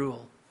sovereign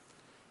rule.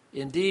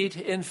 Indeed,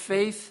 in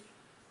faith,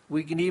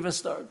 we can even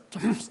start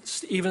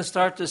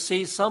to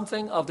see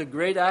something of the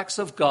great acts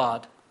of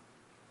God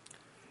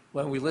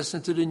when we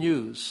listen to the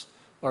news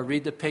or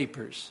read the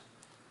papers.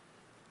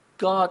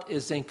 God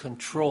is in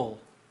control.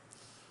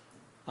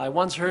 I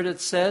once heard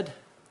it said,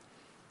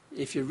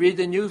 if you read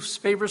the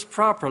newspapers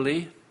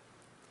properly,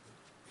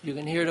 you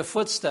can hear the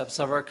footsteps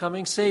of our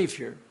coming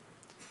Savior.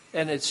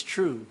 And it's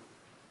true.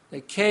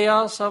 The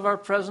chaos of our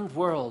present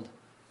world,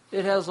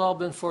 it has all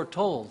been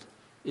foretold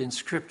in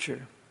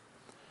Scripture.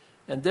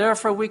 And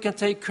therefore we can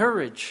take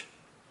courage.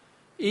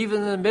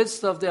 Even in the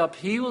midst of the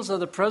upheavals of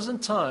the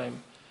present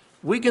time,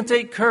 we can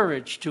take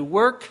courage to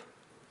work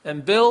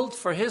and build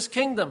for his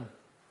kingdom.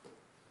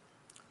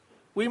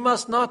 We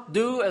must not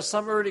do as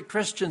some early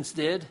Christians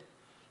did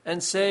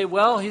and say,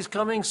 well, he's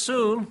coming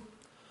soon,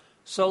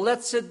 so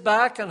let's sit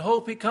back and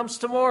hope he comes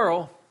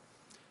tomorrow.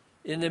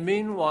 In the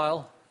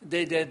meanwhile,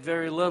 they did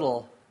very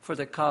little for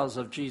the cause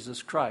of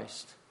Jesus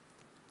Christ.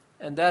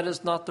 And that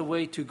is not the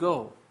way to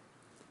go.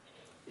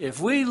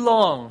 If we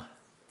long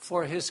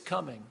for his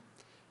coming,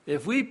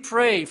 if we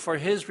pray for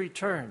his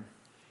return,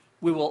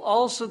 we will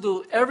also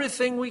do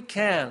everything we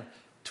can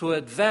to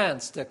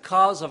advance the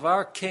cause of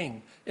our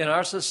King in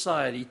our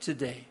society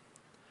today.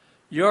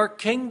 Your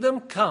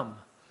kingdom come,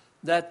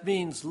 That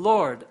means,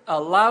 Lord,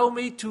 allow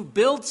me to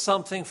build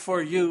something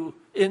for you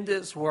in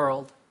this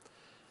world.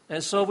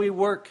 And so we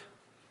work.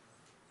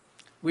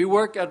 We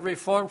work at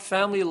Reformed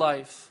family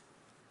life.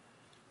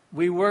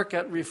 We work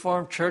at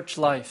Reformed church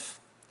life.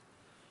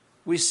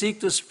 We seek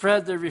to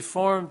spread the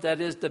Reformed,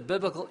 that is, the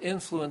biblical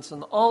influence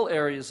in all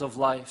areas of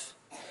life,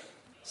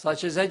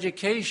 such as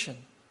education,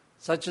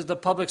 such as the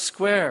public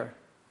square,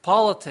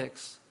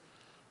 politics,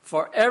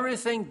 for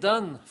everything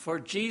done for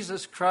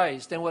Jesus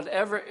Christ in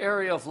whatever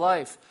area of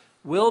life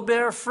will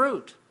bear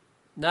fruit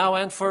now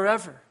and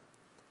forever.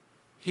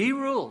 He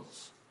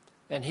rules,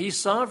 and He's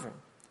sovereign.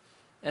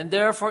 And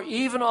therefore,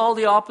 even all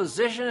the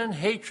opposition and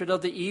hatred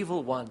of the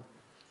evil one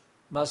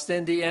must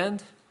in the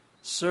end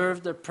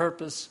serve the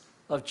purpose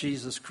of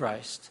Jesus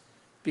Christ,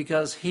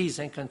 because He's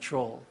in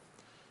control.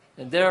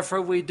 And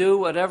therefore we do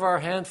whatever our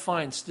hand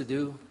finds to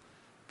do,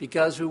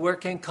 because we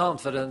work in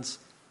confidence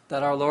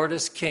that our Lord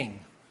is King.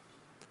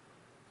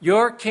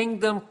 Your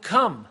kingdom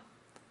come.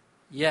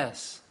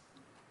 Yes,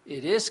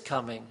 it is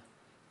coming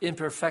in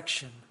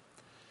perfection.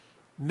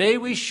 May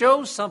we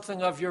show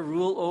something of your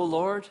rule, O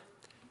Lord,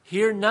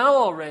 here now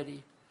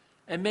already,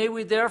 and may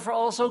we therefore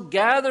also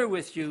gather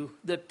with you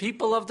the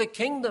people of the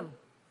kingdom.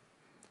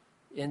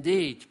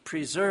 Indeed,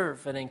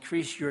 preserve and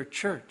increase your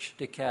church,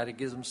 the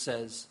Catechism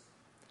says.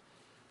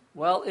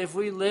 Well, if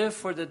we live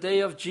for the day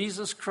of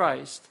Jesus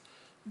Christ,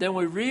 then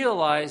we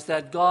realize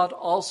that God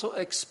also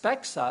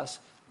expects us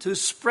to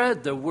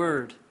spread the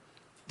word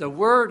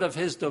of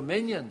His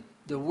dominion,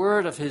 the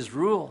word of His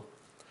rule.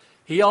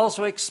 He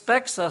also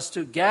expects us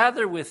to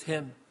gather with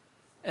Him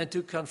and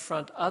to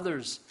confront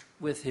others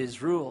with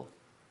His rule.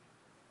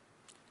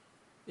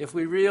 If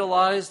we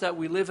realize that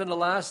we live in the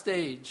last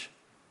age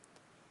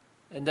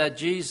and that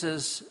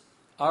Jesus,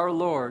 our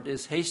Lord,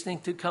 is hastening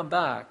to come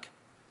back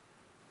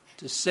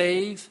to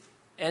save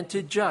and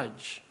to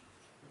judge,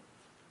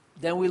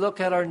 then we look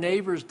at our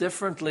neighbors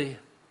differently.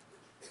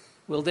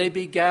 Will they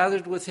be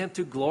gathered with Him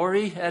to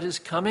glory at His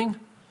coming,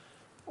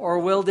 or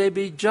will they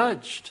be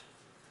judged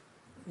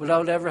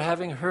without ever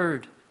having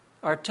heard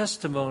our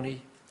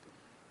testimony?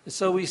 And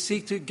so we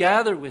seek to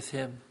gather with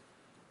Him,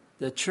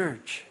 the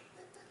church.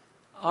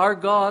 Our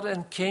God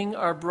and King,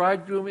 our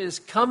bridegroom, is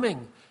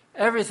coming.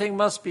 Everything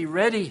must be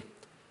ready.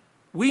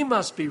 We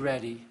must be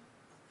ready.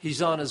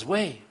 He's on His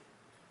way.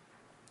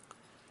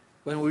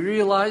 When we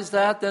realize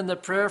that, then the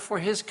prayer for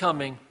His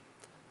coming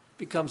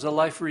becomes a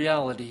life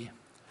reality.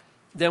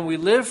 Then we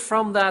live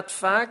from that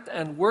fact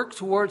and work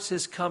towards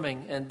His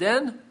coming. And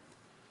then,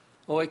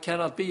 it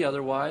cannot be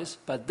otherwise,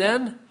 but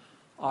then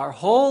our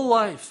whole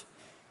life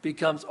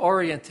becomes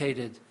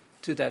orientated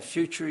to that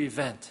future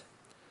event.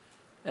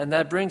 And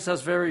that brings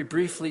us very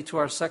briefly to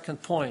our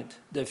second point,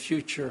 the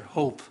future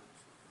hope.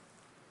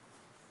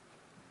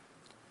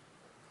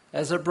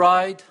 As a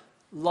bride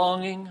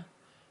longing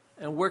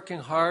and working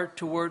hard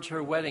towards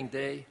her wedding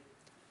day,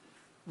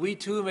 we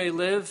too may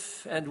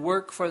live and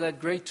work for that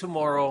great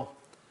tomorrow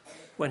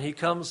when He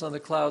comes on the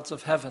clouds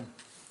of heaven.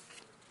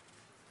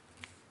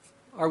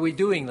 Are we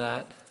doing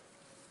that?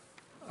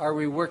 Are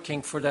we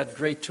working for that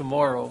great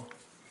tomorrow?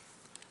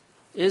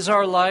 Is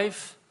our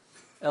life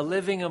a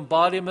living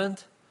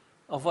embodiment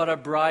of what a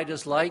bride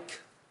is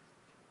like,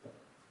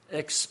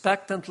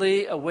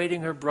 expectantly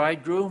awaiting her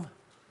bridegroom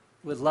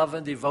with love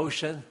and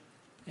devotion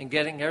and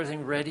getting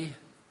everything ready?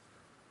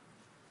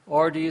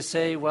 Or do you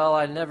say, well,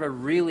 I never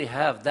really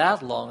have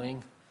that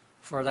longing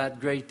for that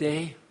great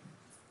day?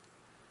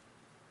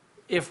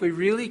 If we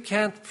really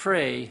can't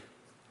pray,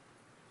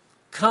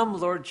 come,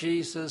 Lord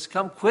Jesus,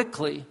 come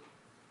quickly,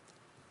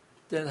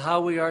 then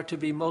how we are to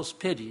be most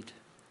pitied.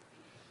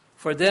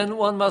 For then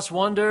one must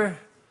wonder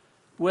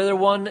whether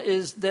one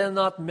is then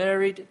not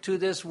married to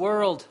this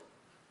world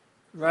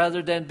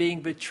rather than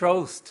being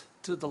betrothed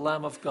to the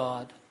Lamb of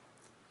God.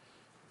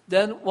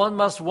 Then one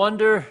must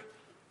wonder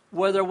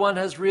whether one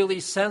has really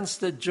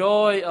sensed the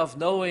joy of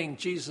knowing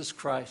Jesus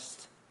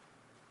Christ.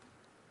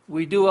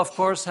 We do, of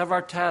course, have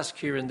our task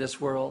here in this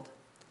world.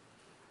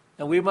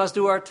 And we must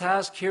do our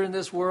task here in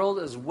this world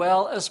as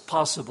well as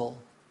possible.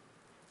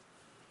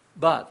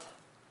 But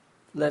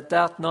let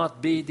that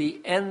not be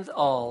the end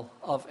all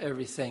of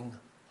everything.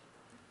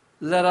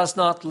 Let us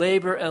not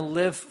labor and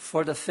live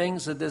for the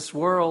things of this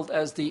world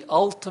as the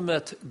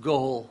ultimate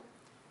goal,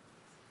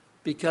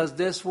 because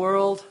this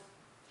world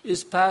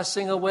is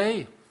passing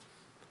away.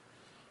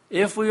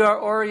 If we are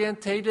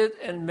orientated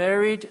and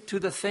married to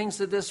the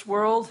things of this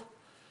world,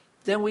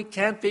 then we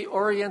can't be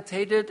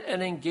orientated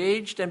and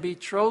engaged and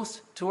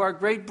betrothed to our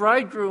great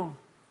bridegroom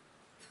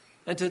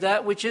and to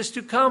that which is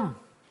to come.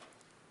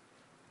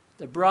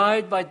 The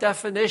bride, by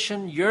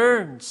definition,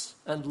 yearns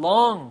and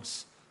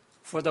longs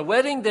for the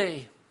wedding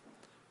day,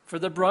 for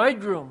the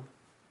bridegroom.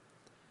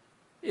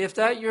 If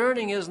that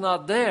yearning is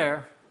not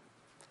there,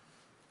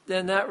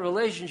 then that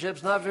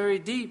relationship's not very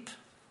deep.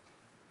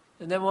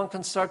 And then one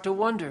can start to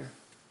wonder.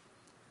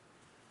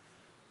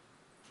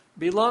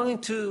 Belonging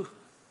to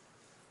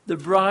the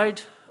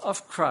bride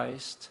of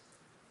Christ,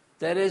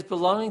 that is,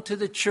 belonging to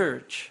the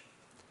church,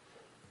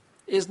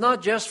 is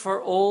not just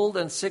for old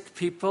and sick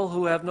people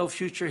who have no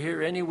future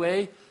here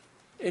anyway.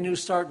 and you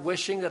start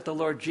wishing that the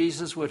Lord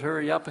Jesus would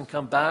hurry up and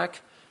come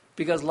back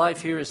because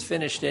life here is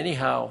finished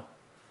anyhow.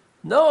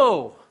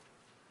 No!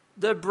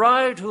 The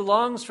bride who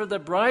longs for the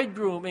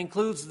bridegroom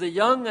includes the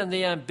young and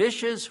the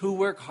ambitious who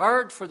work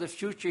hard for the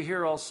future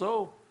here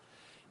also.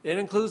 It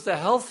includes the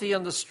healthy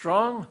and the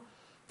strong.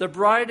 The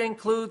bride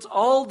includes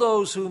all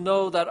those who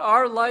know that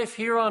our life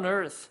here on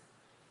earth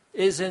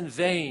is in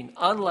vain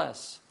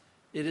unless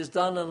it is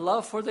done in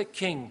love for the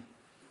King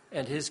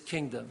and his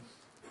kingdom.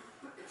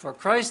 For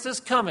Christ is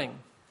coming,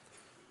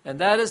 and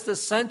that is the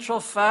central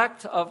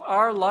fact of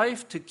our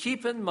life to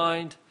keep in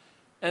mind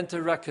and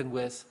to reckon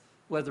with,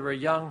 whether we're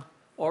young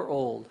or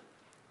old.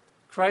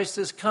 Christ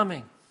is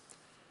coming,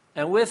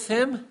 and with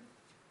him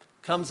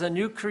comes a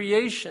new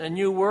creation, a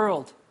new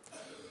world.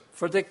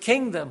 For the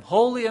kingdom,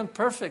 holy and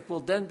perfect, will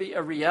then be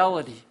a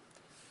reality.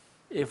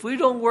 If we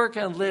don't work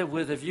and live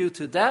with a view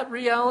to that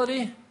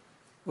reality,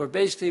 we're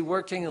basically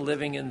working and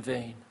living in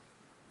vain.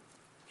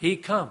 He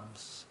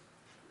comes.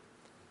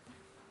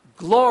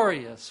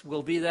 Glorious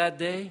will be that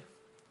day.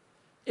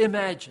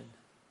 Imagine,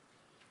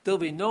 there'll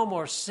be no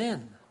more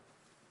sin.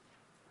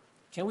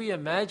 Can we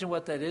imagine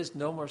what that is,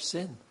 no more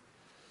sin?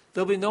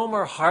 There'll be no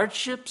more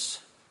hardships,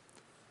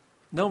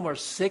 no more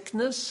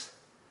sickness,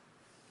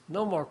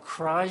 no more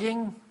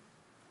crying,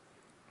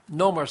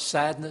 no more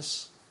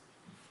sadness,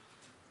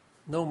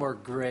 no more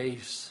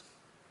graves,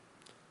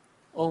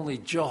 only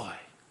joy.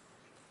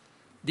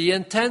 The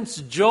intense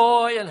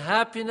joy and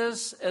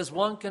happiness as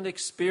one can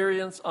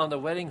experience on the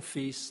wedding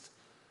feast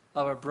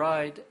of a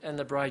bride and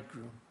the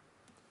bridegroom.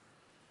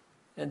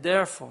 And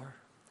therefore,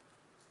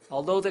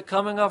 although the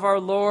coming of our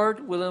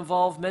Lord will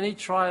involve many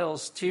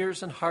trials,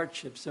 tears, and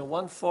hardships in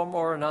one form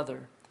or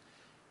another,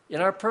 in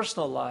our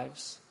personal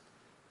lives,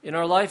 in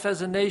our life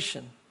as a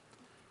nation,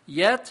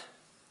 yet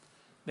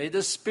may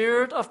the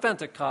Spirit of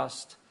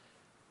Pentecost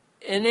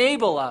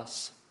enable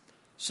us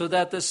so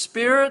that the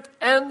Spirit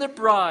and the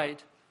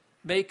bride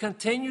may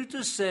continue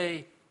to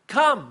say,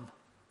 "Come,"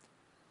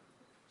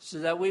 so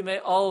that we may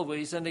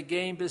always and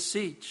again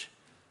beseech,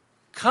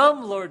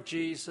 "Come, Lord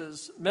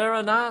Jesus,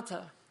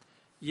 Maranatha."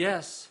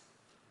 Yes,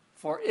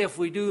 for if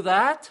we do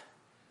that,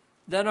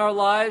 then our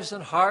lives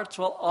and hearts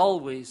will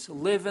always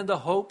live in the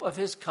hope of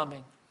his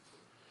coming.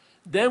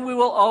 Then we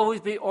will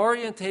always be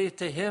orientated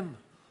to him,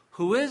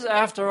 who is,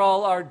 after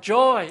all, our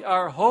joy,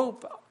 our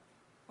hope,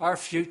 our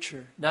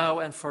future, now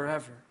and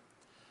forever.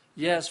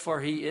 Yes,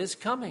 for he is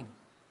coming.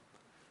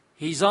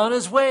 He's on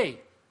his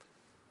way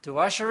to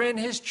usher in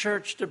his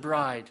church, the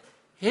bride,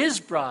 his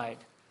bride.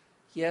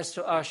 Yes,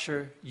 to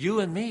usher you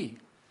and me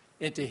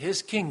into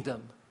his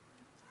kingdom.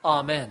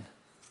 Amen.